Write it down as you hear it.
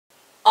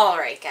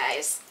Alright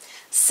guys,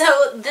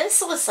 so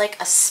this was like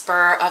a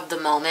spur of the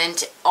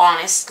moment,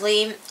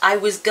 honestly. I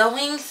was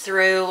going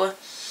through,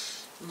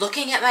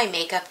 looking at my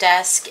makeup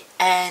desk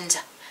and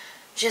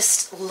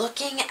just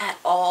looking at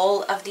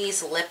all of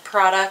these lip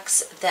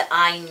products that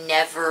I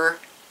never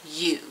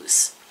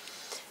use.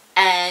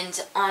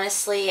 And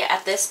honestly,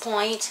 at this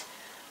point,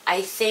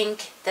 I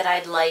think that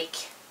I'd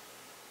like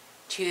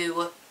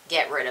to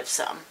get rid of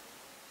some.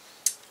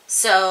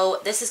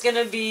 So this is going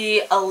to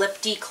be a lip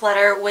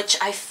declutter, which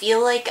I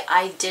feel like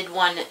I did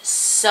one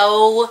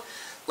so,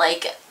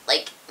 like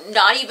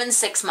not even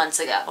 6 months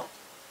ago.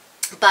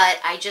 But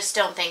I just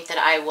don't think that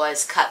I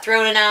was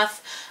cutthroat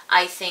enough.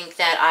 I think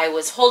that I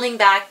was holding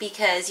back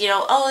because, you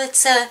know, oh,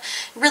 it's a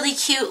really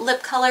cute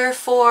lip color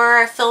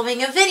for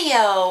filming a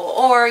video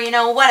or, you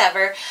know,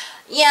 whatever.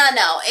 Yeah,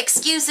 no,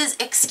 excuses,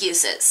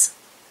 excuses.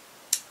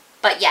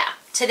 But yeah,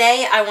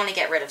 today I want to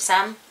get rid of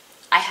some.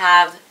 I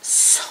have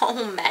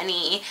so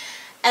many,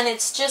 and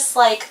it's just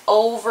like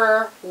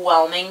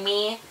overwhelming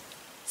me.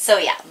 So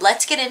yeah,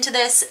 let's get into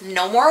this.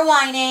 No more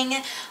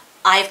whining.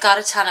 I've got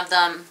a ton of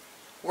them.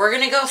 We're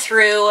gonna go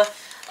through,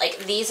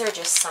 like, these are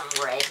just some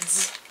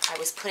reds. I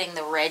was putting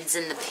the reds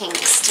and the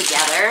pinks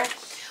together.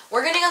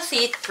 We're gonna go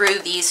through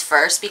these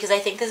first because I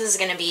think this is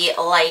gonna be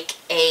like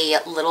a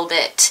little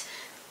bit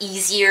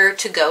easier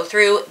to go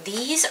through.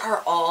 These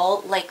are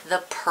all like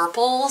the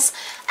purples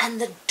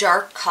and the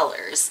dark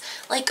colors.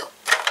 Like,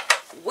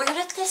 where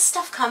did this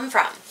stuff come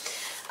from?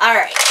 All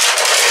right.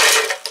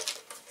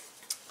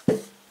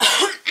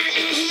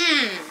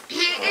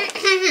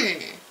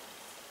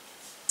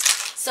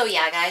 So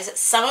yeah, guys,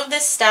 some of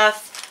this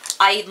stuff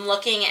I'm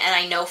looking and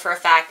I know for a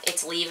fact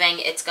it's leaving,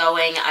 it's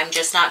going, I'm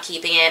just not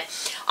keeping it.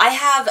 I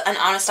have an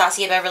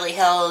Anastasia Beverly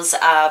Hills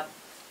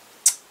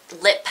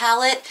lip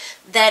palette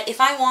that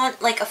if I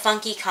want like a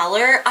funky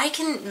color, I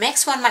can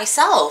mix one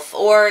myself,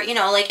 or, you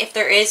know, like if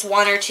there is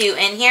one or two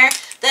in here,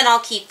 then I'll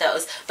keep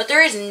those. But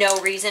there is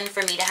no reason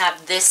for me to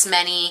have this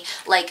many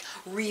like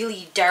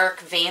really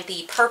dark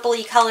vampy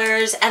purpley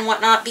colors and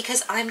whatnot,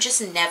 because I'm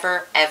just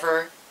never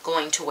ever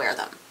going to wear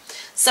them.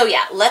 So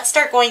yeah, let's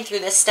start going through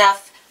this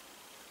stuff.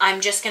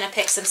 I'm just gonna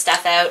pick some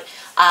stuff out.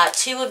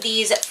 Two of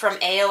these from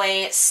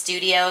AOA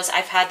Studios.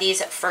 I've had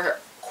these for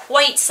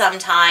quite some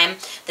time.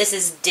 This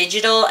is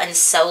Digital and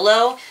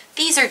Solo.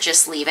 These are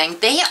just leaving.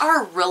 They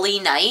are really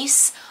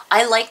nice.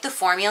 I like the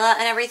formula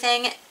and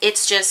everything.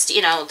 It's just,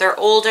 you know, they're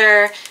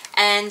older,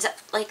 and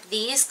like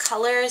these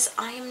colors,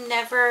 I'm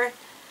never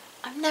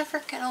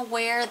gonna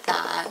wear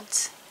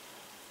that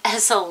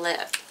as a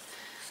lip.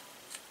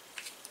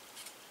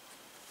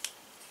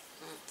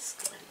 Let's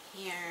go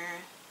in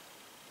here.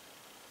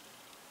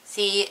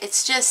 See,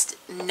 it's just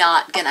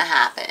not gonna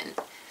happen.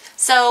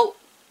 So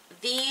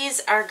these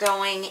are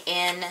going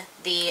in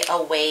the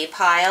away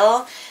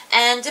pile,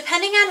 and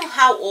depending on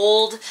how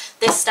old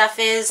this stuff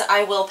is,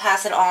 I will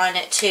pass it on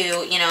to,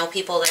 you know,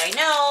 people that I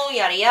know,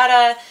 yada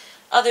yada.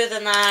 Other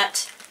than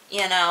that,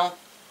 you know,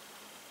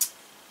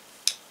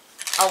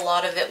 a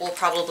lot of it will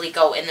probably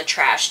go in the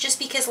trash, just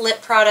because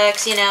lip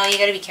products, you know, you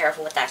gotta be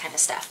careful with that kind of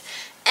stuff.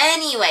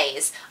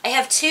 Anyways, I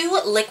have two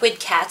liquid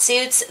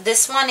catsuits.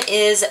 This one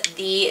is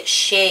the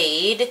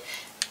shade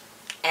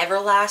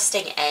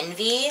Everlasting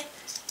Envy.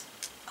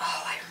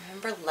 Oh, I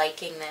remember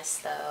liking this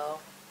though.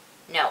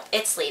 No,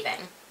 it's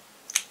leaving.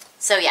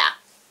 So yeah,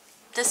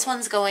 this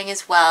one's going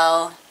as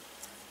well.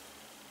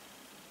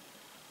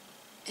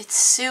 It's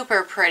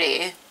super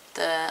pretty.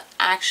 The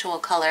actual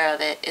color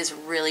of it is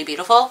really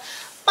beautiful,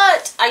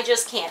 but I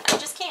just can't.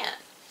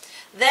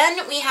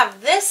 Then we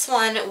have this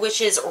one,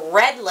 which is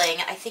Redling.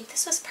 I think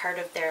this was part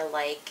of their,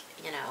 like,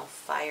 you know,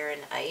 Fire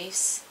and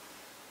Ice.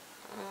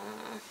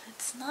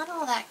 It's not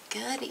all that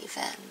good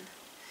even.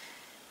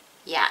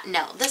 Yeah,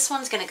 no, this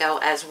one's going to go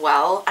as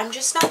well. I'm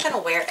just not going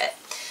to wear it.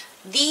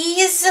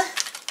 These,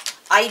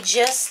 I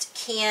just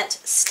can't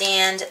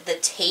stand the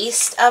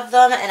taste of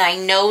them, and I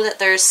know that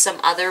there's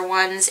some other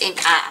ones in...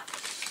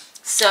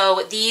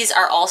 So these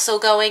are also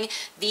going.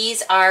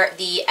 These are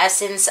the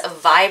Essence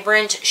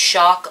Vibrant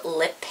Shock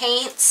Lip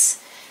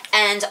Paints,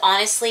 and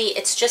honestly,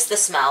 it's just the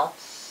smell.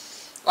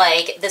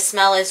 Like, the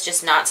smell is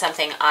just not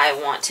something I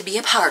want to be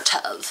a part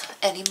of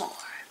anymore.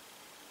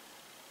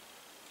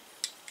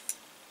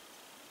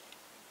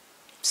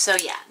 So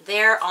yeah,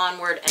 they're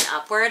onward and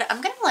upward.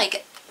 I'm gonna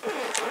like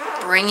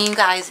bring you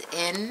guys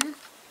in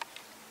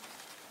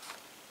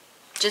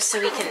just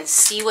so we can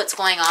see what's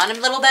going on a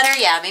little better.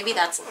 Yeah, maybe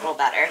that's a little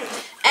better.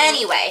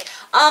 Anyway,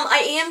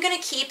 I am gonna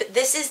keep,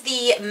 this is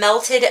the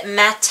Melted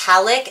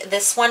Metallic.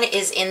 This one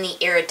is in the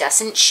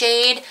Iridescent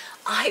shade.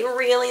 I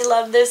really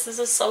love this. This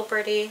is so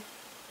pretty.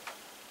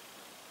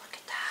 Look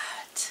at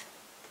that.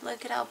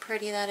 Look at how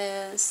pretty that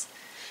is.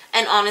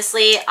 And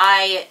honestly,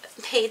 I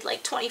paid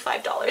like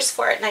 $25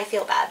 for it and I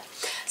feel bad.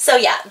 So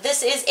yeah,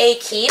 this is a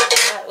keep.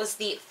 That was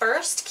the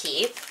first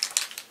keep.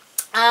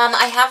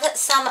 I have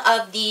some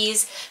of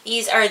these.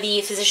 These are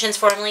the Physicians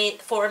Formula,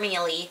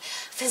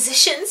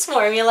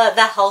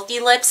 the Healthy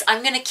Lips.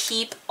 I'm going to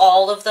keep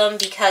all of them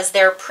because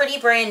they're pretty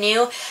brand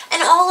new.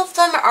 And all of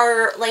them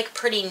are like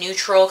pretty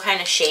neutral kind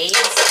of shades.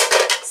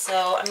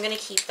 So I'm I'm going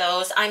to keep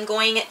those. I'm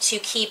going to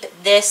keep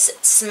this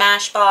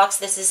Smashbox.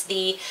 This is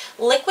the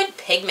liquid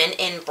pigment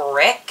in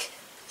brick.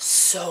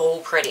 So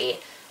pretty.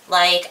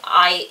 Like,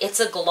 it's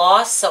a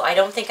gloss, so I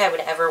don't think I would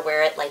ever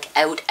wear it like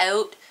out,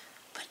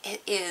 but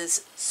it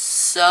is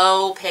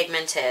so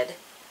pigmented.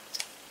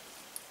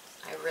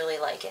 I really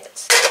like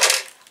it.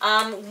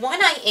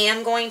 One I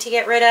am going to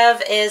get rid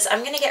of is,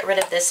 I'm going to get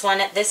rid of this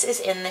one. This is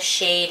in the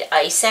shade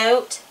Ice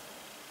Out.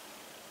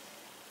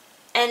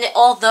 And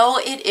although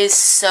it is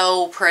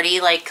so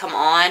pretty, like, come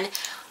on,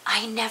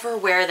 I never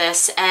wear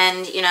this,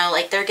 and, you know,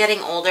 like, they're getting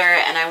older,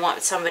 and I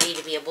want somebody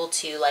to be able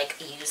to, like,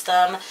 use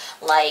them,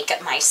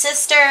 like my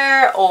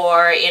sister,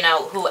 or, you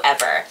know,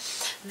 whoever.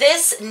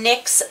 This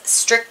NYX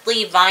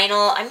Strictly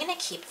Vinyl, I'm gonna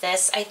keep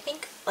this. I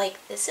think,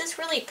 like, this is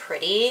really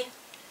pretty,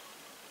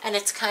 and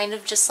it's kind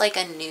of just like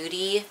a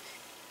nudie,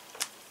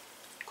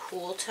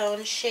 cool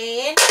tone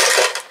shade.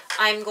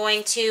 I'm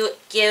going to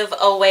give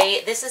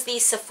away, this is the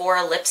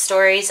Sephora Lip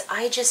Stories.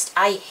 I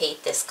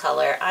hate this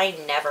color. I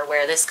never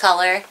wear this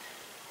color.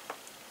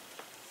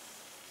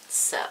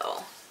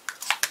 So,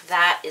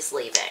 that is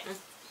leaving.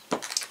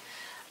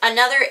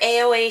 Another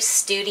AOA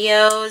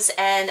Studios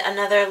and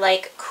another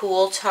like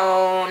cool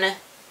tone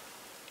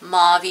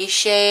mauve-y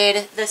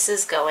shade. This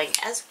is going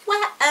as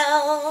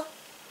well.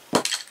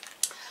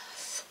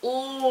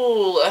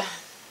 Ooh.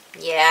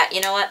 Yeah, you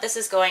know what? This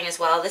is going as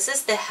well. This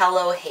is the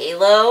Hello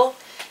Halo.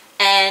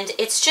 And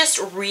it's just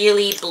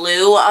really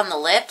blue on the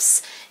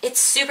lips.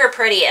 It's super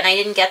pretty, and I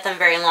didn't get them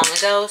very long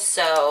ago,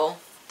 so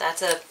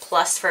that's a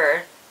plus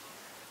for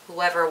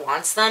whoever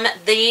wants them.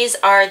 These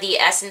are the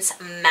Essence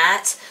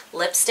Matte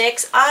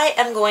Lipsticks. I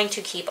am going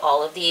to keep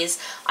all of these.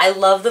 I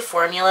love the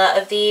formula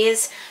of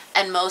these,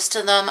 and most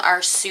of them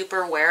are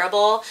super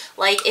wearable.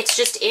 Like, it's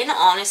just, in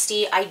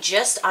honesty, I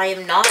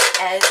am not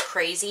as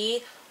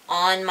crazy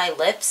on my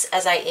lips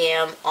as I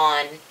am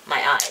on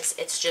my eyes.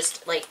 It's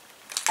just, like,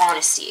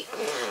 honesty.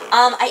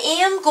 I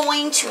am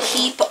going to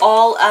keep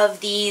all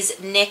of these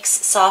NYX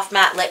Soft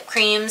Matte Lip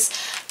Creams,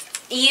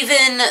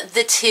 even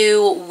the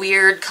two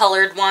weird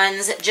colored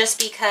ones, just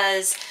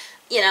because,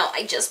 you know,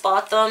 I just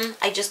bought them.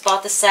 I just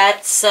bought the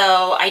set,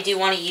 so I do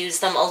want to use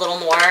them a little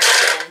more.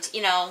 And,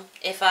 you know,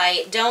 if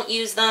I don't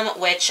use them,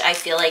 which I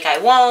feel like I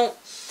won't,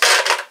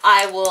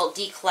 I will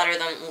declutter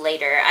them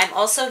later. I'm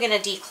also going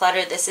to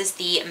declutter, this is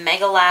the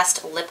Mega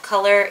Last Lip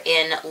Color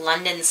in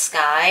London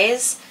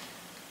Skies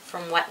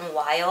from Wet n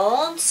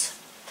Wild.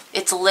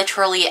 It's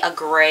literally a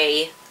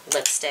gray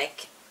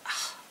lipstick.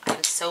 Ugh,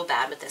 I'm so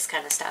bad with this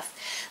kind of stuff.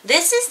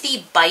 This is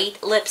the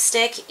Bite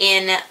lipstick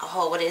in,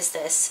 oh, what is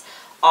this?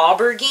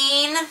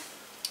 Aubergine.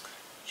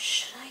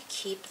 Should I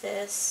keep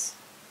this?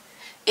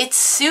 It's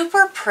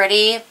super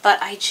pretty,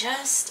 but I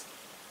just,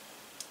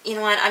 you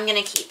know what, I'm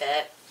gonna keep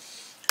it.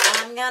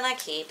 I'm gonna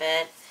keep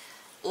it.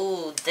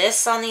 Ooh,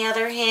 this on the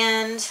other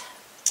hand,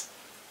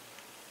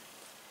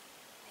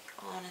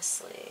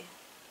 honestly,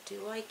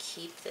 do I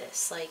keep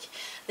this? Like,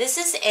 this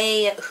is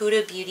a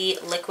Huda Beauty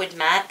Liquid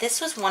Matte. This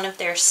was one of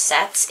their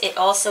sets. It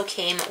also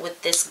came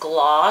with this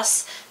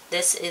gloss.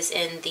 This is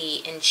in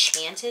the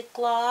Enchanted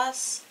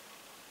gloss.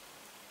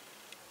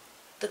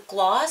 The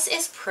gloss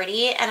is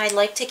pretty, and I'd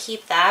like to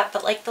keep that,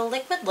 but like the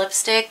liquid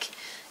lipstick,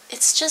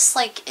 it's just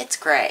like, it's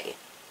gray.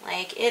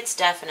 Like, it's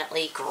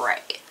definitely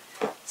gray.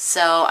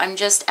 So I'm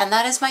just, and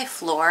that is my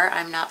floor.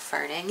 I'm not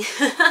farting.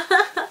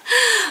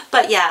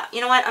 But yeah,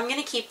 you know what? I'm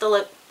going to keep the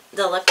lip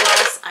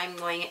gloss. I'm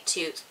going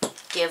to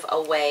give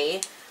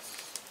away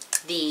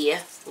the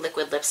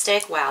liquid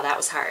lipstick. Wow, that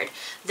was hard.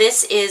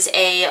 This is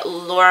a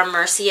Laura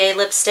Mercier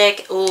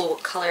lipstick. Ooh,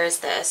 what color is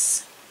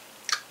this?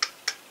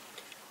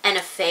 An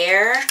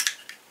Affair.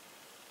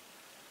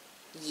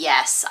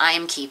 Yes, I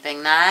am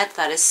keeping that.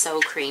 That is so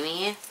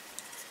creamy.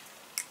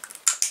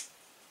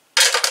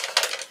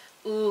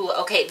 Ooh,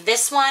 okay,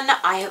 this one,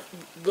 I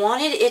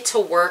wanted it to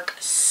work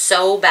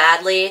so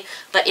badly,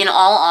 but in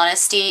all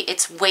honesty,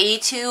 it's way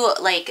too,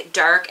 like,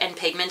 dark and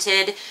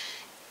pigmented,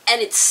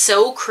 and it's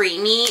so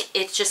creamy,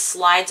 it just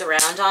slides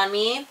around on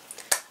me.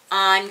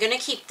 I'm gonna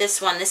keep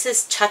this one. This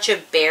is Touch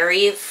of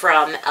Berry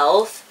from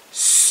e.l.f.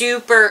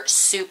 Super,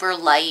 super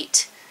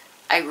light.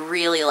 I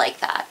really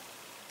like that.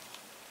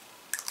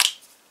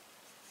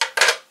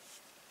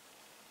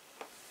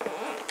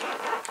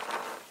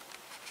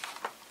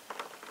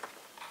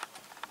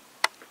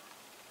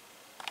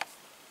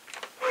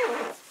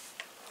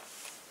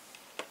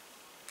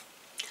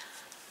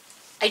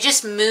 I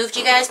just moved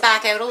you guys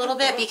back out a little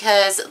bit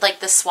because, like,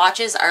 the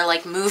swatches are,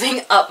 like,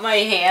 moving up my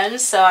hand,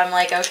 so I'm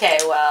like, okay,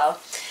 well,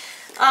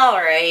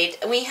 alright.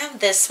 We have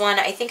this one.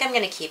 I think I'm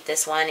going to keep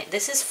this one.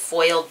 This is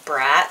Foiled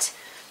Brat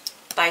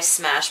by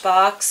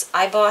Smashbox.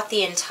 I bought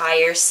the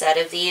entire set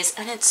of these,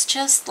 and it's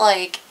just,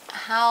 like,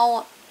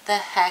 how the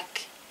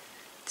heck,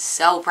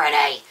 so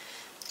pretty.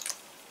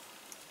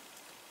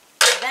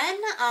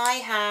 Then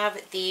I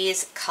have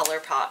these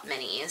ColourPop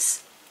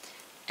minis.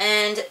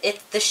 And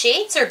the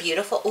shades are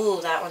beautiful.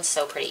 Ooh, that one's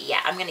so pretty. Yeah,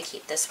 I'm going to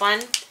keep this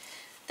one.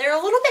 They're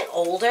a little bit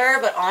older,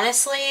 but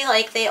honestly,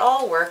 like, they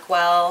all work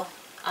well.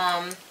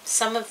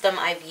 Some of them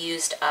I've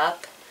used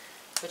up.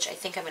 which I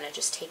think I'm going to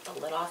just take the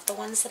lid off the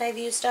ones that I've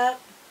used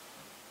up.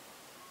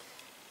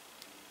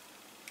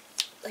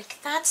 Like,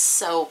 that's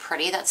so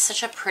pretty. That's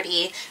such a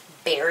pretty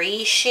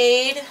berry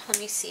shade. Let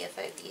me see if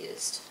I've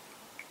used...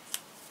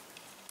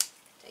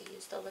 Did I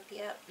use the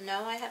lippy up?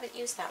 No, I haven't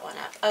used that one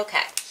up.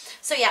 Okay.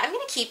 So yeah, I'm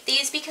going to keep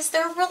these because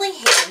they're really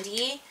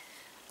handy.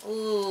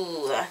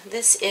 Ooh,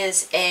 this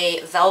is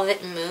a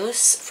Velvet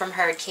Mousse from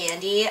Hard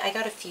Candy. I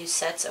got a few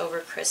sets over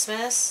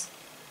Christmas.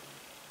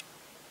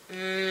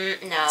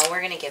 No, we're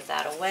going to give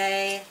that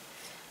away.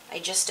 I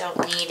just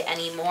don't need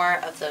any more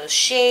of those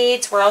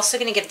shades. We're also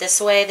going to give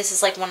this away. This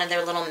is like one of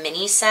their little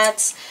mini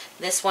sets.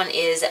 This one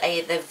is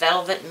the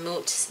Velvet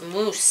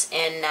Mousse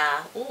in,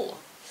 ooh,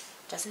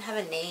 doesn't have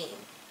a name.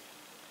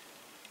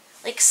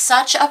 Like,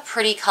 such a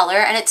pretty color,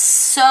 and it's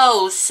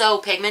so, so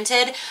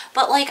pigmented,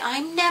 but like,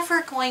 I'm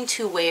never going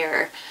to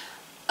wear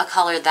a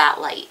color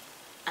that light.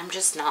 I'm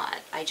just not.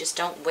 I just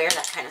don't wear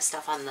that kind of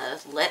stuff on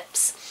the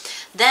lips.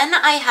 Then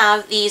I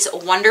have these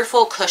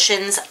wonderful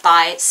cushions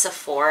by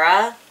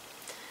Sephora.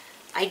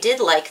 I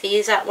did like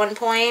these at one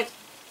point,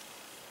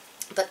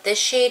 but this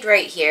shade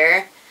right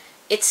here,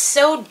 it's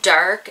so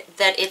dark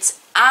that it's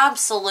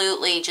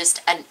absolutely just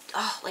an,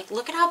 oh, like,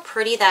 look at how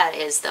pretty that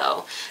is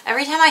though.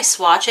 Every time I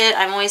swatch it,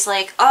 I'm always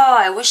like, oh,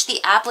 I wish the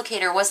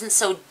applicator wasn't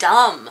so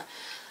dumb.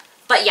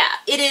 But yeah,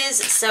 it is,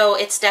 so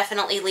it's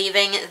definitely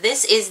leaving.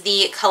 This is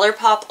the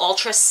ColourPop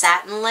Ultra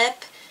Satin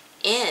Lip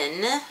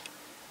in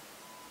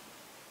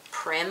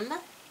Prim.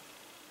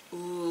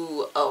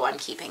 Ooh, oh, I'm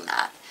keeping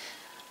that.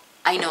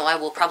 I know I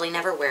will probably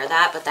never wear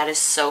that, but that is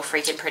so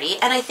freaking pretty.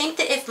 And I think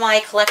that if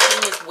my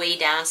collection was way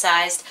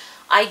downsized,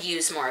 I'd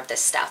use more of this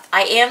stuff.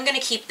 I am going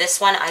to keep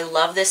this one. I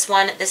love this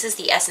one. This is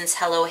the Essence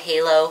Hello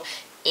Halo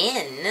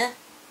in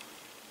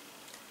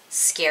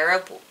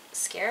Scarab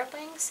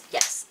Wings?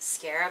 Yes,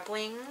 Scarab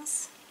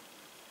Wings.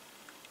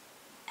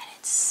 And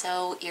it's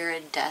so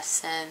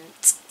iridescent.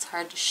 It's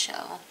hard to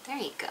show. There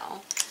you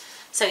go.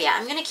 So yeah,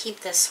 I'm going to keep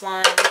this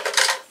one.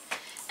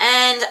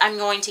 And I'm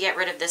going to get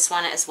rid of this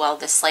one as well.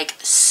 This like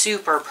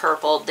super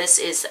purple. This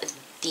is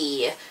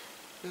the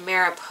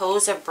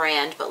Mariposa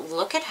brand, but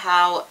look at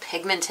how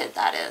pigmented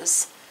that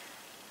is.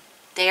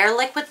 They are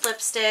liquid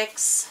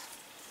lipsticks,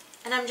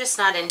 and I'm just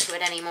not into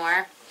it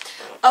anymore.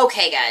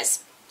 Okay,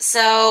 guys,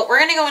 so we're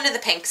gonna go into the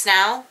pinks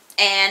now,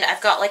 and I've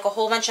got like a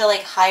whole bunch of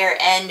like higher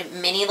end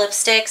mini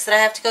lipsticks that I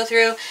have to go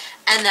through,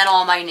 and then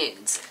all my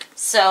nudes.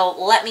 So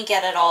let me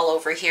get it all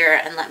over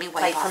here and let me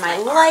wipe off my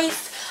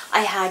life. I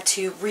had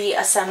to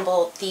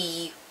reassemble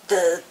the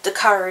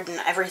card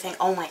and everything.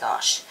 Oh my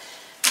gosh.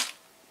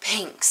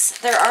 Pinks.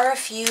 There are a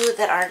few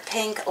that aren't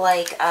pink,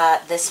 like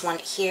this one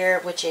here,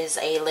 which is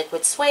a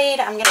liquid suede.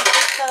 I'm going to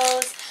keep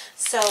those.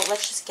 So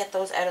let's just get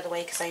those out of the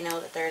way because I know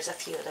that there's a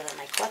few that are in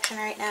my collection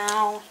right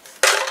now.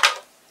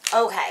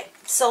 Okay,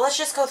 so let's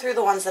just go through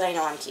the ones that I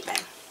know I'm keeping.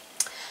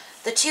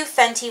 The two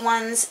Fenty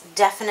ones,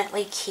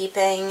 definitely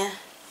keeping.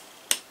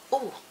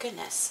 Oh,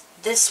 goodness.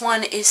 This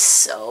one is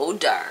so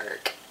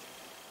dark.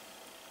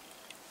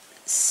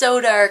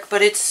 So dark,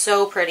 but it's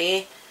so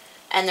pretty.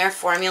 And their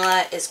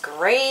formula is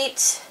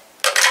great.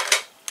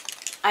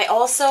 I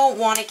also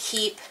want to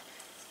keep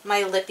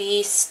my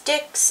lippy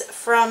sticks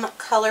from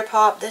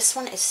ColourPop. This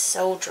one is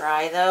so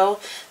dry though.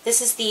 This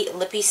is the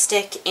lippy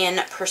stick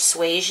in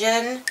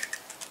Persuasion.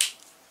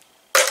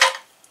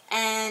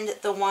 And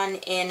the one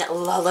in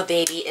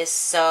Lullababy is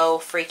so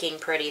freaking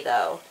pretty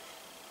though.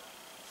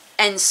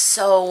 And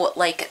so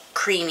like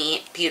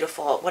creamy,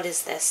 beautiful. What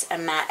is this? A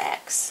Matte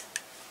X.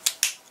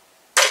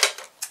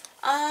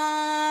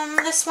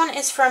 This one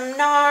is from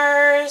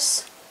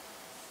NARS.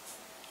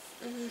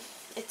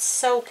 It's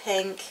so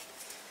pink.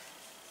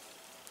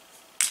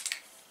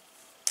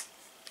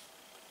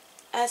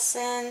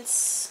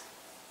 Essence.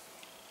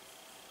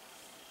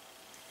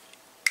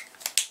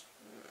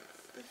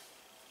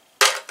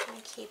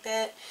 I'll keep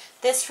it.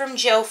 This from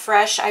Joe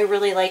Fresh. I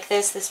really like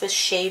this. This was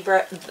Shea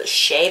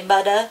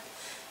Butter.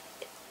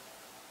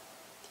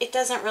 It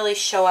doesn't really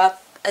show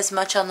up as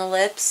much on the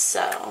lips,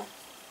 so...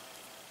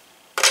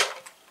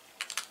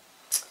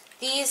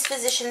 These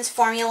Physicians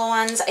Formula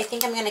ones, I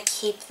think I'm going to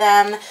keep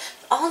them.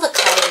 All the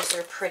colors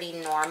are pretty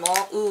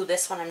normal. Ooh,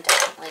 this one I'm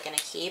definitely going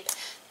to keep.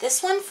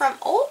 This one from,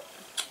 oh,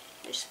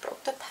 I just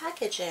broke the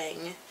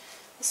packaging.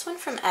 This one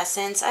from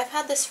Essence. I've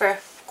had this for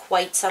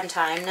quite some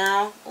time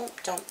now. Oh,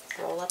 don't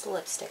roll up the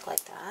lipstick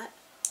like that.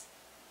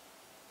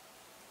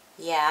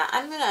 Yeah,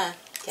 I'm going to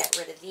get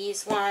rid of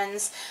these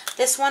ones.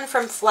 This one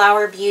from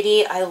Flower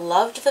Beauty. I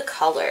loved the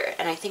color,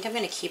 and I think I'm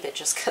going to keep it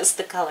just because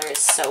the color is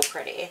so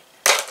pretty.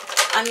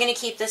 I'm going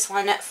to keep this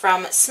one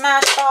from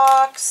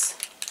Smashbox.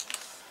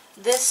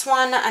 This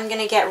one I'm going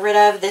to get rid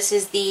of. This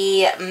is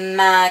the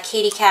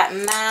Katy Kat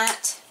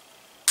Matte.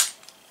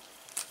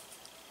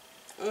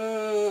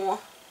 Ooh.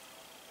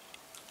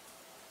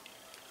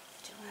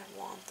 Do I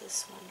want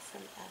this one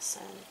from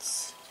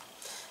Essence?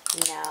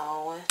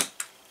 No.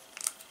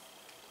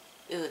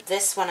 Ooh,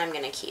 this one I'm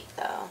going to keep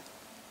though.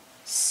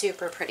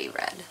 Super pretty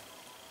red.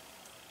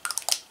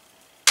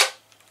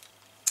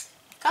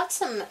 Got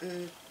some...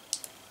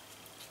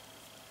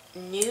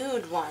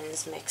 nude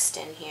ones mixed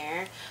in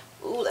here.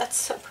 Ooh, that's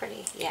so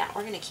pretty. Yeah,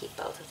 we're going to keep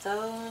both of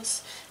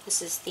those.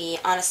 This is the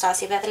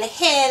Anastasia Beverly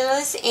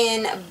Hills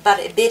in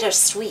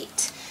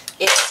Bittersweet.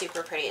 It's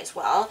super pretty as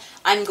well.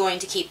 I'm going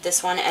to keep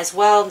this one as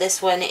well.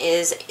 This one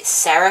is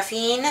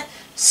Seraphine.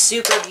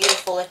 Super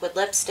beautiful liquid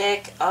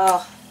lipstick.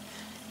 Oh,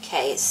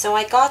 okay. So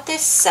I got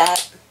this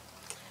set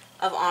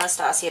of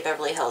Anastasia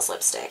Beverly Hills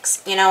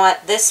lipsticks. You know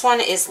what? This one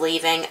is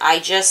leaving.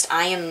 I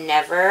am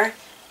never,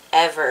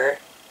 ever,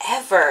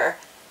 ever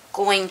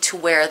going to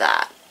wear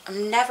that.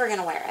 I'm never going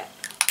to wear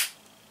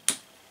it.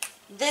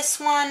 This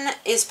one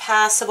is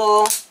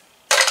passable.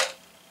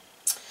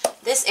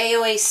 This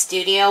AOA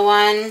Studio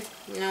one,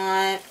 you know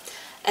what?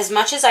 As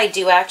much as I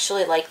do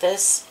actually like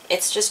this,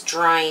 it's just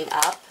drying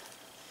up.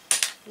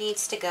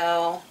 Needs to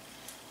go.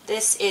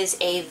 This is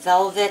a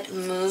Velvet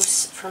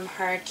Mousse from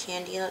Hard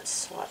Candy. Let's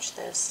swatch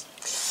this.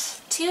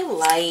 Too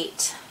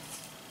light.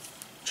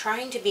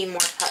 Trying to be more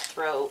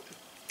cutthroat.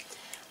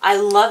 I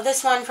love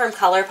this one from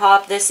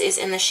ColourPop. This is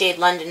in the shade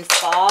London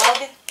Fog.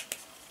 I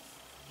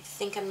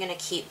think I'm going to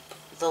keep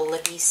the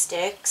lippy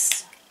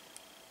sticks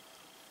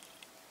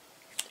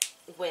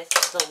with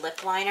the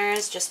lip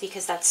liners just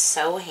because that's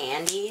so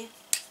handy.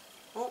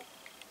 Oh.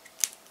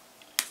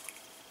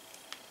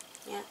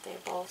 Yeah, they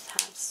both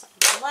have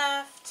some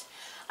left.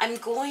 I'm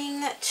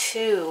going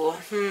to,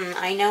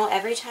 I know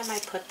every time I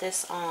put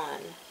this on,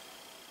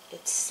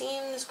 it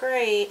seems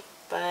great,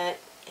 but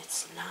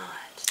it's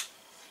not.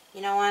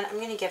 You know what? I'm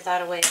going to give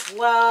that away as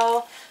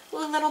well. Ooh,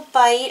 a little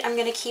bite. I'm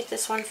going to keep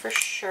this one for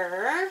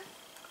sure.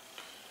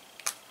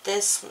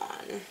 This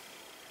one.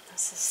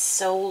 This is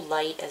so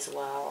light as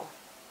well.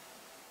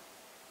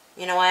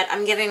 You know what?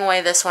 I'm giving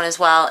away this one as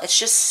well. It's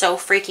just so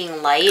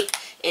freaking light.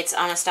 It's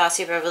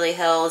Anastasia Beverly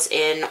Hills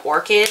in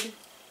Orchid.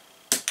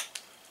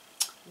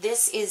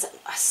 This is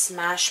a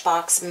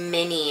Smashbox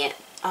Mini.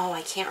 Oh,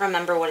 I can't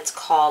remember what it's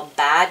called.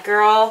 Bad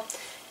Girl.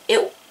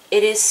 It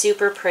is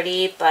super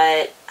pretty,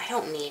 but I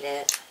don't need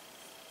it.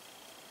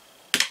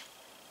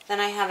 Then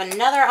I have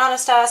another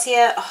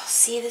Anastasia. Oh,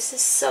 see, this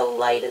is so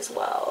light as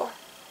well.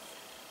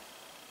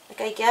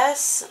 Like, I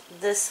guess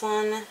this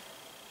one...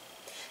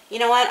 You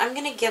know what? I'm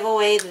going to give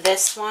away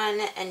this one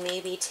and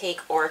maybe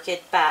take Orchid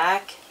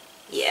back.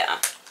 Yeah.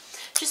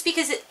 Just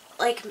because it,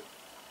 like,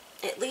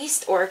 at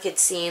least Orchid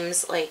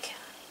seems, like,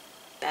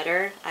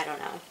 better. I don't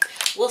know.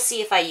 We'll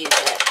see if I use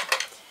it.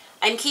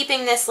 I'm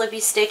keeping this lippy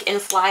stick in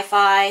Fly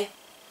Fi.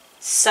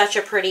 Such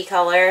a pretty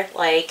color.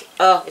 Like,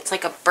 oh, it's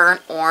like a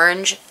burnt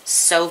orange.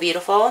 So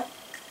beautiful.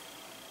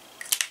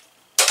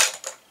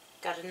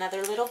 Got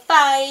another little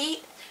bite.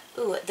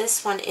 Ooh,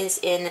 this one is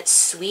in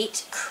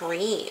Sweet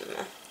Cream.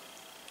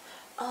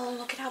 Oh,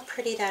 look at how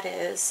pretty that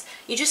is.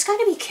 You just got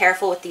to be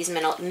careful with these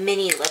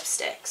mini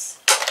lipsticks.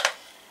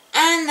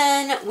 And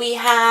then we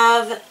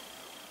have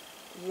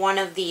one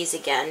of these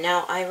again.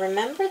 Now, I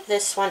remember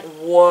this one.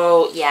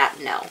 Whoa, yeah,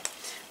 no.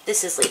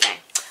 This is leaving.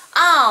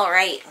 All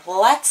right,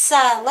 let's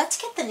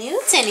get the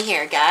nudes in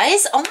here,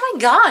 guys. Oh my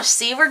gosh,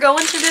 see, we're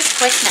going through this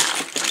quick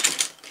now.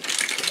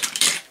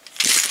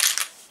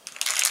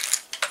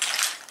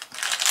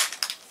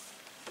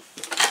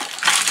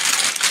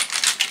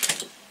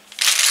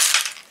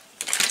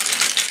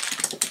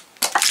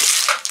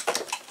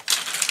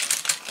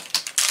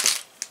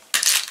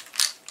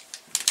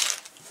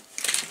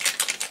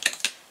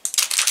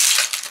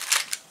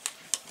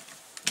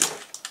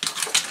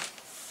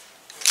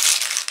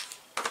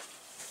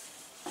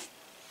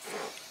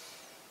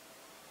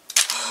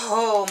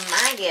 Oh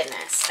my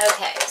goodness.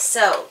 Okay,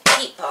 so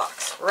heat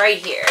box right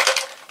here.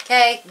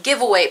 Okay,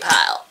 giveaway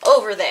pile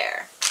over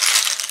there.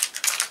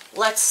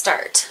 Let's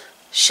start,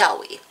 shall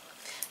we?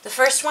 The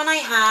first one I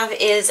have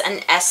is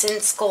an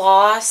Essence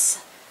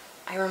gloss.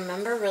 I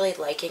remember really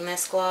liking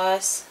this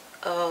gloss.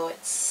 Oh,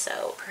 it's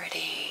so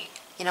pretty.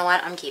 You know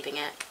what? I'm keeping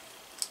it.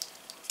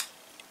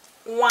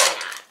 Why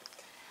not?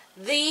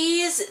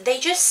 These, they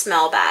just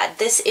smell bad.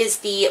 This is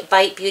the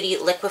Bite Beauty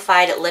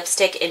Liquefied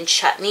Lipstick in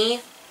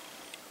Chutney.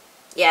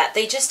 Yeah,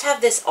 they just have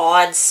this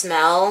odd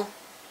smell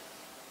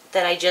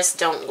that I just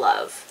don't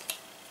love.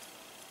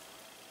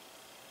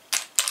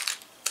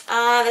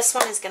 This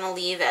one is going to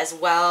leave as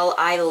well.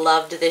 I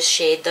loved this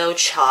shade though,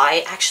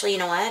 Chai. Actually, you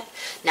know what?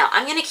 No,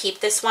 I'm going to keep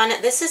this one.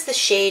 This is the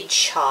shade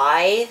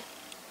Chai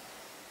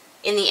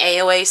in the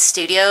AOA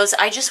Studios.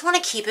 I just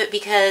want to keep it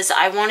because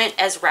I want it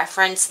as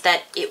reference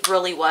that it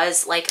really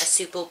was like a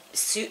super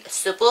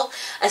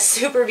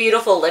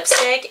beautiful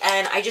lipstick,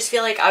 and I just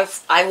feel like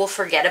I will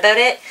forget about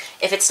it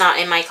if it's not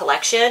in my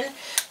collection.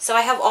 So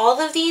I have all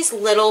of these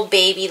little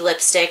baby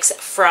lipsticks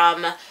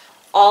from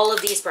all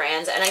of these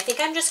brands, and I think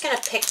I'm just going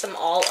to pick them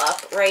all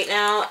up right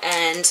now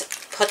and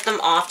put them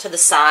off to the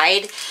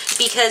side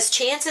because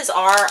chances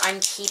are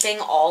I'm keeping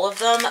all of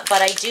them,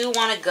 but I do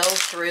want to go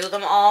through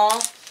them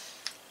all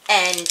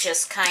and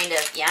just kind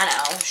of, you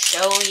know,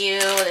 show you.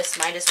 This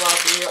might as well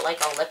be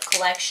like a lip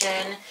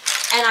collection.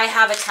 And I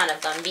have a ton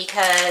of them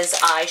because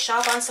I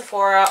shop on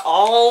Sephora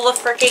all the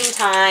freaking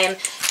time,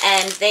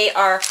 and they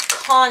are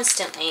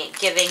constantly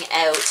giving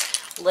out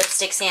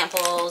lipstick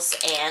samples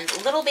and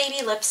little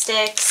baby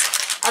lipsticks.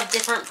 of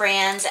different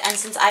brands, and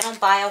since I don't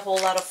buy a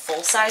whole lot of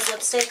full-size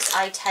lipsticks,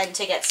 I tend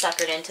to get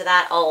suckered into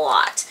that a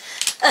lot.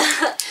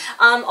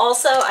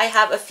 Also, I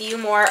have a few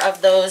more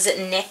of those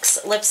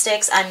NYX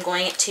lipsticks I'm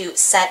going to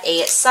set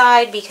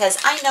aside because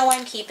I know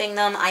I'm keeping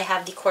them. I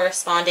have the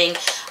corresponding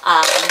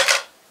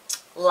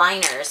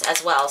liners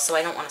as well, so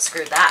I don't want to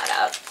screw that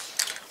up.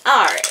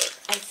 Alright,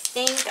 I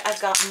think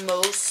I've got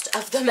most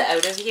of them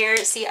out of here.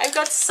 See, I've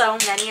got so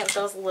many of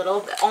those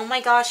little... Oh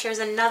my gosh, here's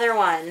another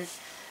one.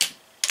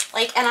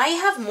 Like, and I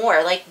have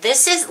more. Like,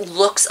 this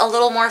looks a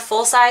little more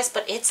full-size,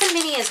 but it's a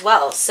mini as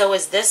well. So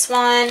is this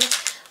one.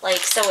 Like,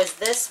 so is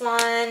this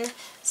one,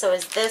 so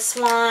is this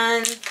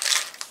one,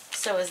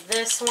 so is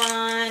this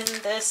one,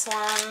 this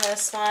one,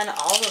 this one.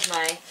 All of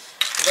my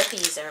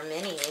lippies are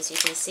minis. You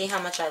can see how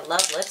much I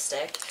love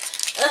lipstick.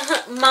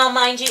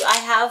 Mind you, I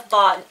have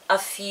bought a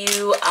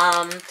few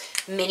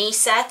mini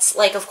sets.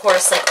 Like, of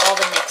course, like all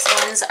the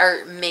NYX ones are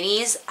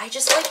minis. I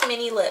just like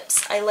mini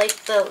lips. I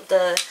like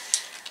the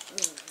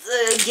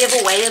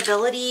giveaway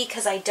ability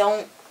because I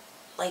don't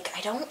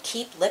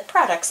keep lip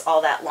products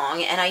all that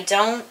long, and I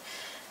don't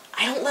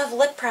love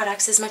lip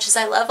products as much as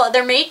I love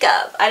other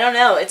makeup. I don't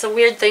know. It's a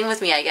weird thing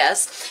with me, I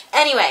guess.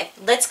 Anyway,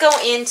 let's go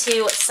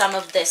into some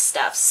of this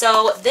stuff.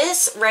 So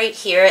this right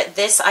here,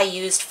 this I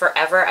used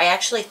forever. I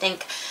actually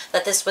think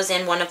that this was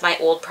in one of my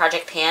old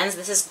project pans.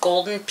 This is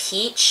Golden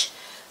Peach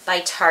by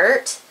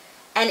Tarte,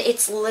 and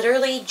it's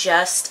literally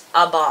just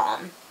a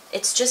balm.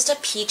 It's just a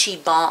peachy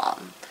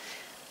balm.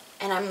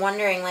 And I'm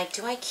wondering, like,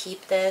 do I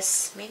keep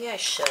this? Maybe I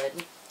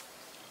should.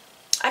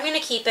 I'm going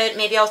to keep it.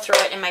 Maybe I'll throw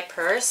it in my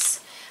purse.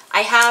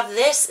 I have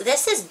this.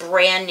 This is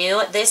brand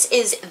new. This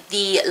is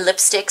the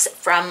lipsticks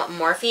from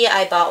Morphe.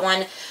 I bought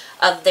one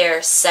of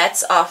their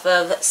sets off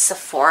of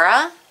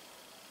Sephora.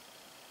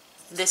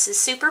 This is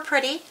super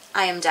pretty.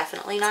 I am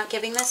definitely not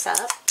giving this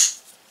up.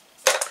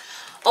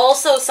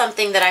 Also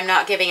something that I'm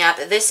not giving up.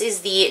 This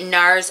is the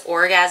NARS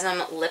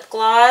Orgasm Lip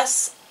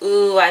Gloss.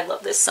 Ooh, I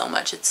love this so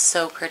much. It's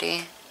so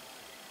pretty.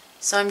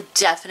 So I'm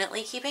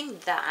definitely keeping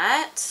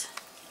that.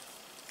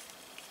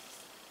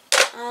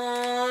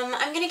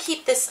 I'm going to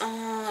keep this,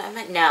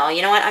 no,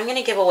 you know what, I'm going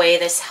to give away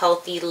this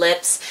Healthy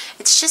Lips.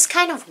 It's just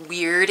kind of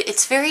weird.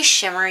 It's very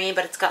shimmery,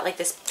 but it's got like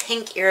this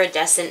pink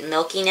iridescent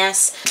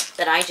milkiness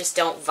that I just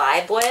don't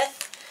vibe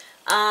with.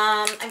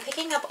 I'm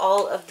picking up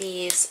all of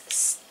these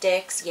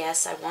sticks.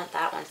 Yes, I want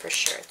that one for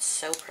sure. It's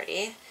so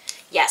pretty.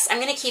 Yes, I'm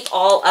going to keep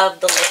all of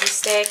the lippy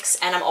sticks,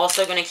 and I'm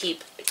also going to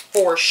keep,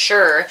 for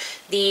sure,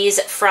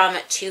 these from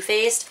Too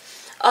Faced.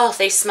 Oh,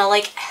 they smell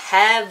like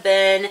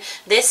heaven.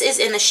 This is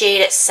in the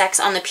shade Sex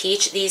on the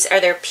Peach. These are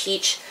their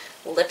peach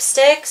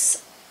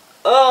lipsticks.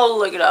 Oh,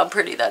 look at how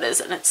pretty that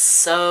is. And it's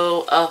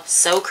so, oh,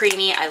 so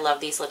creamy. I love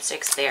these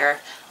lipsticks.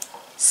 They're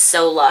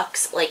so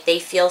luxe. Like, they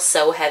feel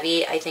so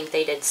heavy. I think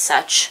they did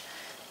such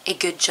a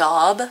good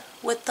job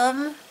with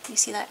them. You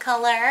see that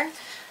color?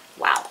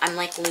 Wow, I'm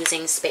like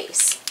losing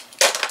space.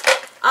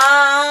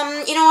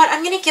 You know what?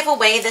 I'm going to give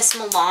away this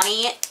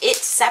Milani. It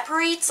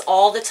separates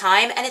all the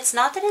time, and it's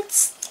not that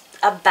it's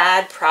a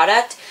bad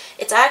product.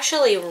 It's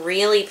actually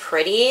really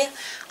pretty.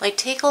 Like,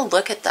 take a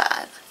look at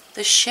that.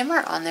 The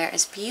shimmer on there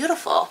is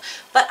beautiful.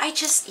 But I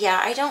just, yeah,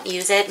 I don't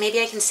use it.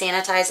 Maybe I can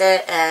sanitize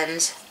it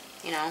and,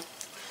 you know,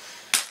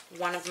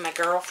 one of my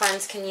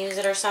girlfriends can use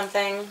it or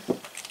something.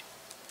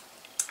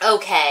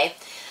 Okay.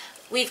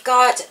 We've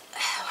got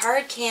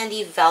Hard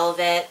Candy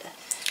Velvet.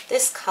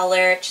 This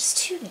color, just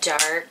too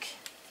dark.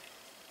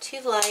 Too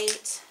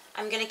light.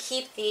 I'm going to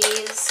keep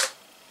these.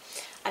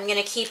 I'm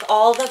going to keep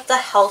all of the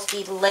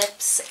Healthy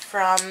Lips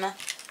from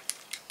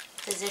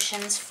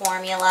Physicians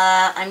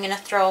Formula. I'm going to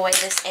throw away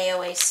this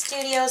AOA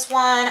Studios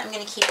one. I'm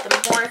going to keep the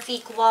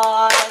Morphe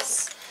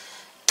Gloss.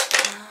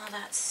 Oh,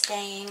 that's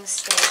staying.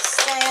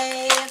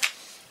 Stay.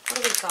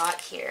 What do we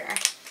got here?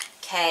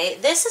 Okay,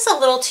 this is a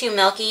little too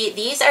milky.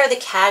 These are the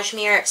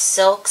Cashmere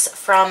Silks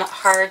from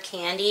Hard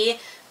Candy.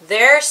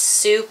 They're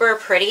super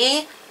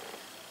pretty,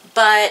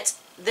 but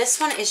this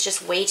one is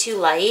just way too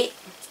light.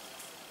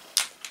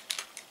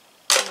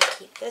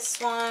 Keep this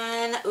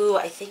one. Ooh,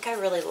 I think I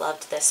really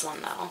loved this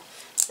one though.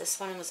 This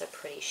one was a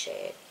pretty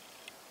shade.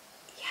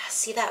 Yeah,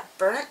 see that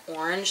burnt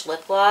orange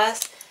lip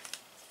gloss?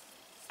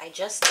 I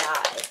just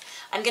died.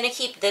 I'm going to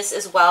keep this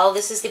as well.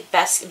 This is the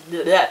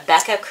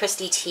Becca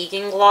Christie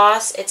Teigen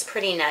gloss. It's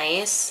pretty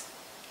nice.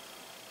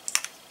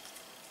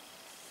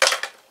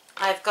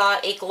 I've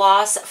got a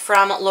gloss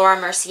from Laura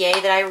Mercier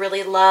that I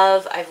really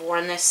love. I've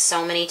worn this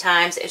so many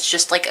times. It's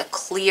just like a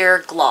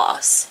clear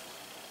gloss.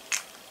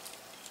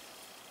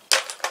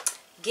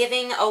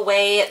 Giving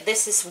away,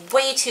 this is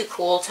way too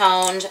cool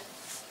toned.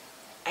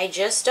 I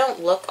just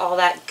don't look all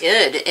that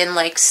good in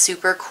like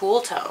super cool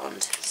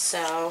toned.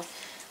 So,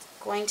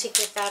 going to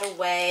give that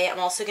away. I'm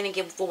also going to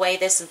give away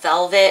this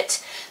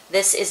Velvet.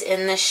 This is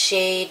in the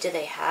shade, do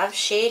they have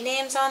shade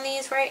names on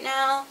these right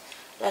now?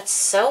 That's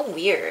so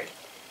weird.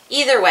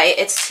 Either way,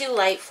 it's too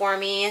light for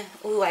me.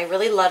 Ooh, I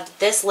really loved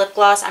this lip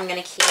gloss. I'm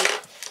going to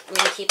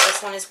keep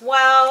this one as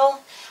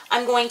well.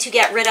 I'm going to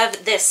get rid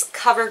of this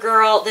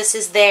CoverGirl. This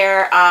is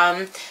their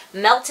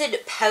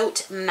Melted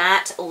Pout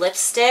Matte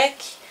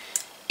Lipstick.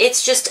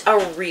 It's just a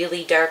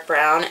really dark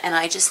brown, and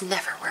I just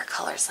never wear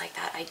colors like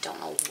that. I don't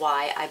know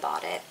why I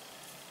bought it.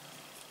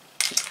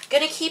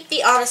 Gonna keep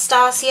the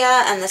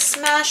Anastasia and the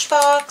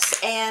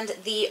Smashbox and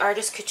the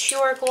Artist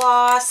Couture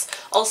gloss.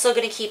 Also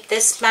gonna keep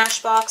this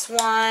Smashbox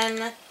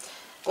one.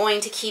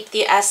 Going to keep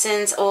the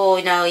Essence. Oh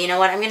no, you know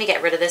what? I'm going to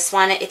get rid of this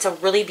one. It's a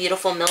really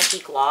beautiful milky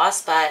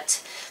gloss,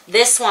 but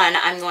this one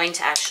I'm going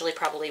to actually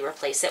probably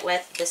replace it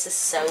with. This is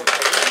so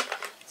pretty.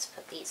 Let's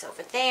put these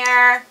over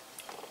there.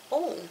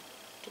 Oh,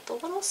 did the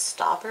little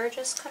stopper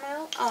just come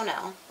out? Oh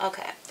no.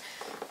 Okay.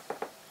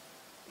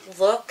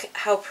 Look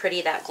how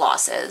pretty that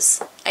gloss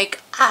is.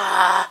 Like,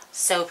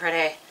 so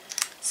pretty.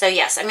 So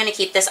yes, I'm going to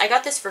keep this. I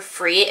got this for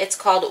free. It's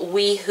called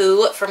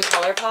Weehoo from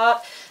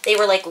ColourPop. They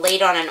were like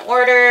late on an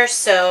order,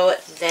 so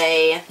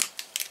they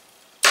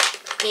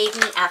gave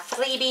me a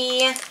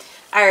freebie.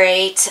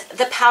 Alright,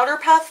 the Powder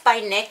Puff by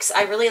NYX.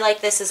 I really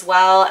like this as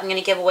well. I'm going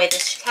to give away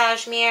this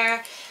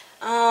cashmere.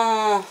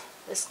 Oh,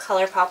 this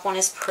ColourPop one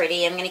is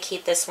pretty. I'm going to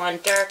keep this one.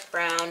 Dark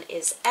brown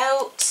is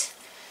out.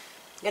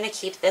 I'm going to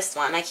keep this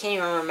one. I can't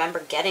even remember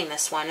getting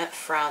this one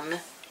from...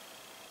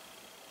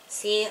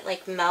 See,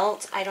 like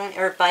Melt,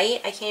 or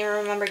Bite. I can't even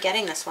remember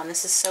getting this one.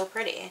 This is so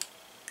pretty.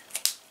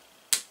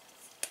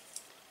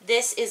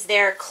 This is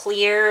their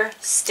clear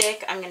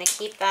stick. I'm going to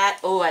keep that.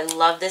 Oh, I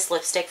love this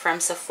lipstick from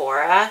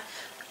Sephora.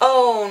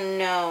 Oh,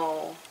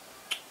 no.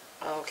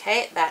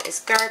 Okay, that is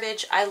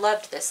garbage. I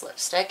loved this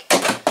lipstick.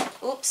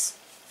 Oops.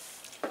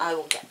 I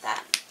will get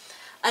that.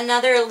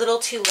 Another A Little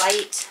Too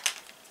Light.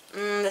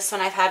 This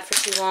one I've had for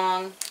too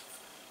long.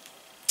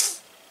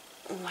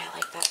 Oh, I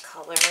like that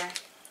color.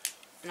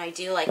 And I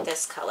do like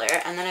this color.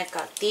 And then I've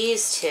got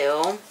these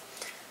two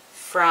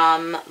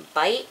from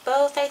Bite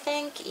both, I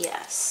think.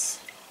 Yes.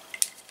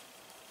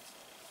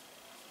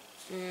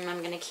 I'm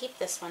going to keep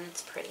this one.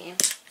 It's pretty.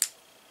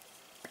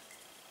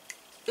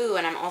 Ooh,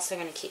 and I'm also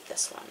going to keep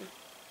this one.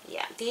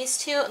 Yeah, these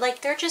two,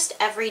 like, they're just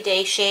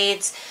everyday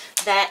shades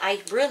that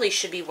I really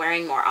should be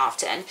wearing more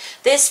often.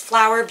 This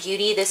Flower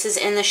Beauty, this is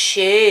in the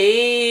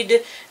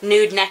shade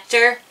Nude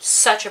Nectar.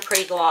 Such a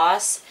pretty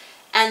gloss.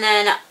 And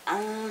then,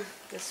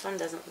 this one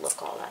doesn't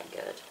look all that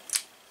good.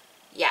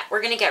 Yeah,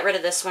 we're going to get rid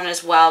of this one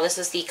as well. This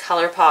is the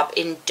ColourPop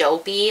in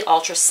Dopey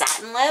Ultra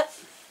Satin Lip.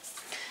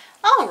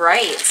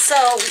 Alright, so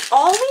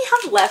all we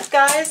have left,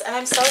 guys, and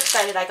I'm so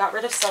excited. I got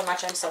rid of so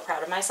much. I'm so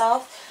proud of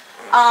myself.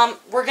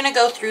 We're going to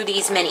go through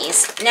these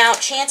minis. Now,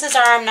 chances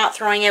are I'm not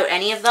throwing out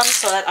any of them,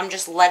 so that I'm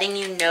just letting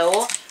you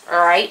know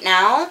right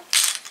now.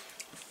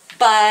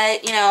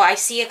 But, you know, I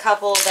see a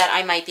couple that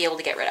I might be able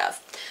to get rid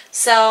of.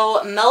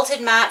 So,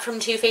 Melted Matte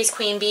from Too Faced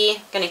Queen Bee,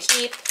 going to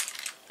keep.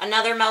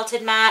 Another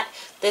Melted Matte.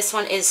 This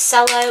one is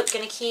Sellout,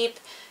 going to keep.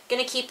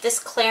 Going to keep this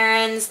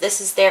Clarins.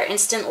 This is their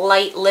Instant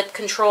Light Lip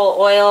Control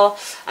Oil.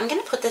 I'm going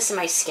to put this in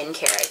my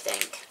skincare, I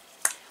think.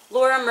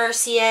 Laura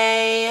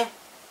Mercier.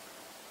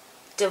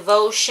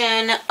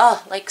 Devotion.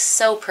 Oh, like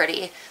so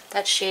pretty.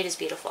 That shade is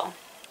beautiful.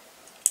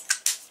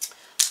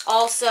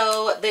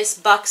 Also, this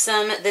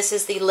Buxom. This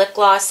is the lip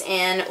gloss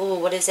in, ooh,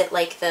 what is it,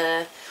 like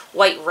the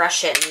White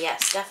Russian.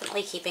 Yes,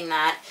 definitely keeping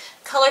that.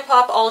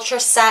 ColourPop Ultra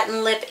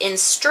Satin Lip in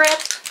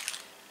Strip.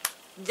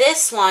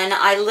 This one,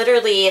 I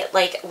literally,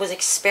 like, was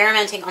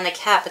experimenting on the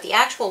cap, but the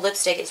actual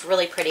lipstick is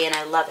really pretty, and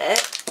I love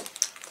it.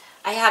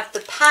 I have the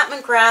Pat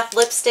McGrath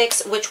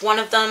lipsticks, which one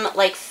of them,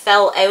 like,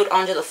 fell out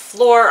onto the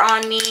floor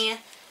on me.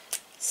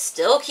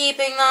 Still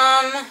keeping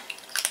them.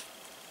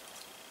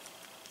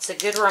 It's a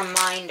good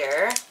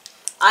reminder.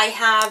 I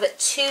have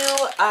two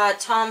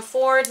Tom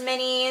Ford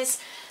minis.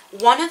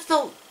 One of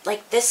the,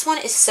 like, this one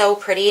is so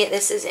pretty.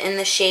 This is in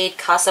the shade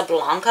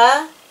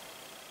Casablanca.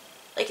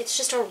 Like, it's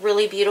just a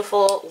really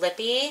beautiful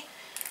lippy.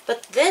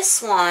 But this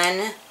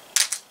one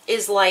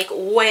is, like,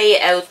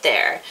 way out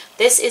there.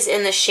 This is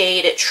in the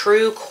shade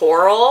True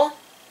Coral.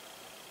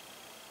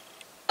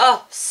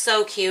 Oh,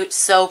 so cute.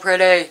 So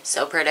pretty.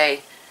 So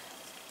pretty.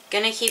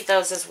 Gonna keep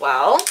those as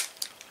well.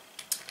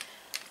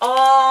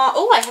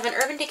 Oh, I have an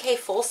Urban Decay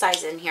full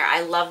size in here.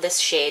 I love this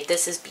shade.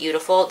 This is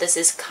beautiful. This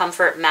is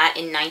Comfort Matte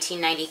in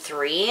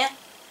 1993.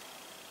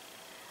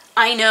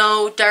 I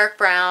know, dark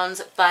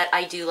browns, but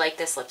I do like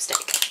this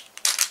lipstick.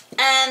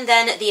 And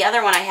then the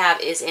other one I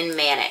have is in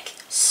Manic.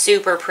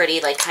 Super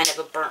pretty, like kind of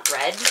a burnt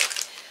red.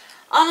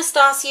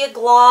 Anastasia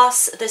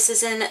Gloss. This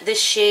is in the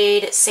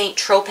shade Saint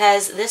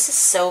Tropez. This is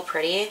so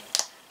pretty.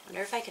 I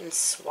wonder if I can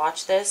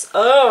swatch this.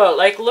 Oh,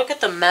 like look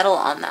at the metal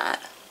on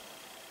that.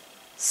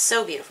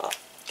 So beautiful.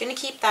 Gonna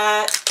keep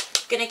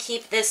that. Gonna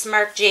keep this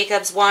Marc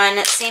Jacobs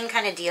one. Same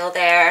kind of deal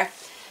there.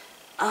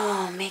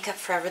 Oh, Makeup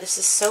Forever. This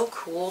is so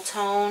cool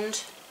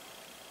toned.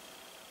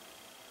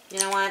 You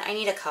know what? I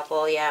need a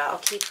couple. Yeah, I'll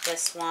keep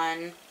this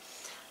one.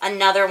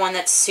 Another one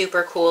that's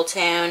super cool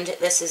toned.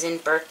 This is in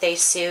Birthday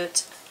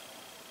Suit.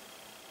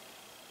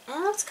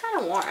 Oh, it's kind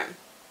of warm.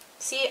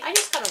 See, I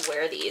just gotta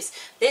wear these.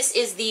 This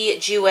is the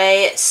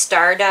Jouer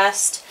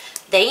Stardust.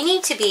 They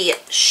need to be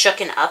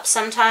shooken up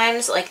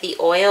sometimes. Like, the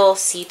oil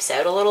seeps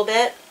out a little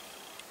bit.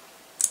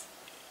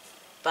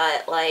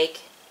 But,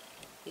 like,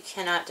 you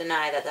cannot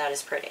deny that that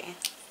is pretty.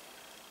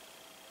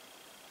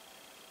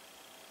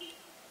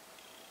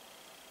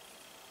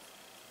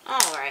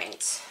 All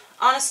right.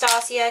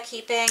 Anastasia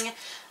keeping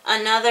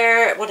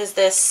another, what is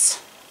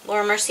this?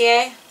 Laura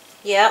Mercier?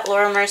 Yeah,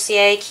 Laura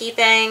Mercier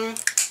keeping,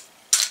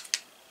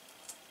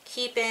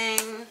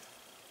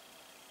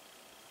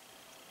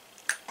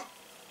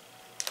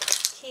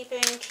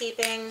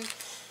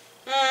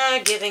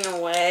 giving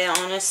away,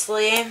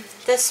 honestly.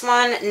 This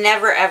one,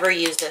 never ever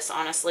used this,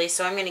 honestly,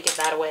 so I'm going to give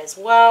that away as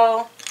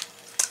well.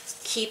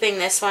 Keeping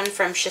this one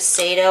from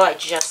Shiseido. I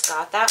just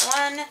got that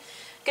one.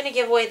 Going to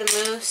give away the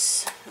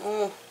mousse.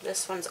 Oh,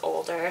 this one's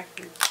older.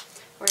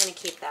 We're going to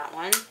keep that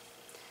one.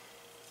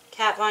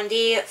 Kat Von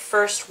D,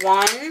 first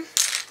one.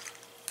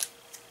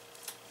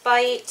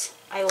 Bite.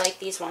 I like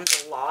these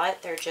ones a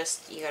lot. They're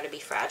just, you got to be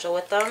fragile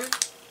with them.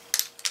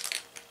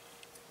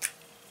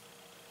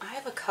 I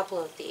have a couple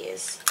of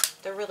these.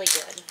 They're really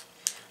good.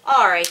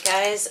 Alright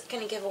guys,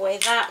 gonna give away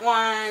that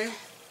one.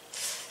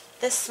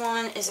 This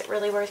one, is it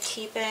really worth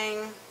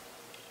keeping?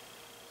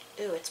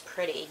 Ooh, it's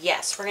pretty.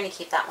 Yes, we're gonna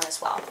keep that one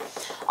as well.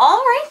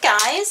 Alright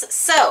guys,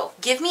 so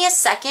give me a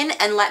second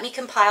and let me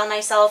compile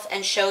myself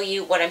and show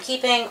you what I'm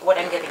keeping, what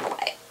I'm giving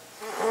away.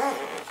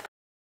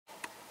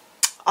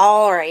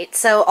 Alright,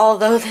 so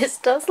although this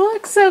does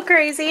look so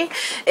crazy,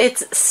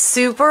 it's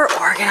super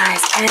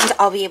organized and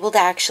I'll be able to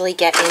actually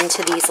get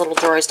into these little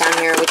drawers down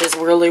here, which is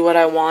really what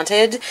I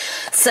wanted.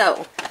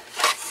 So,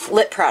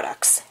 lip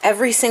products.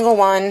 Every single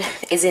one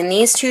is in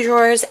these two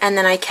drawers, and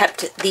then I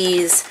kept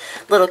these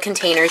little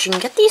containers. You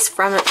can get these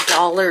from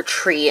Dollar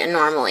Tree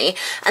normally.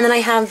 And then I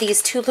have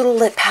these two little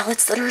lip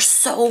palettes that are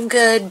so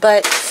good,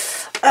 but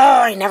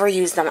oh, I never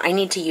use them. I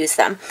need to use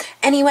them.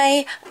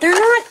 Anyway, they're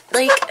not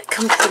like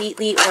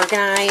completely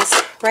organized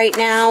right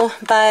now,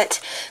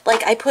 but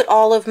like I put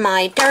all of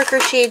my darker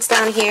shades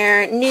down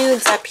here,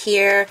 nudes up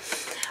here.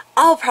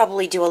 I'll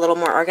probably do a little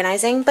more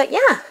organizing, but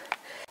yeah.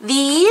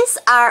 These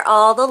are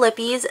all the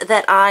lippies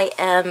that I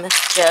am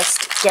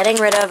just getting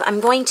rid of.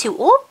 I'm going to,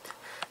 oh,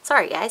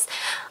 sorry guys.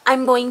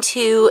 I'm going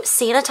to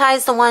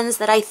sanitize the ones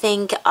that I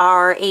think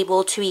are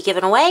able to be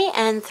given away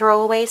and throw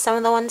away some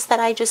of the ones that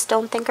I just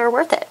don't think are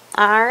worth it.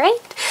 All right.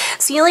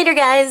 See you later,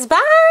 guys.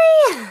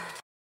 Bye.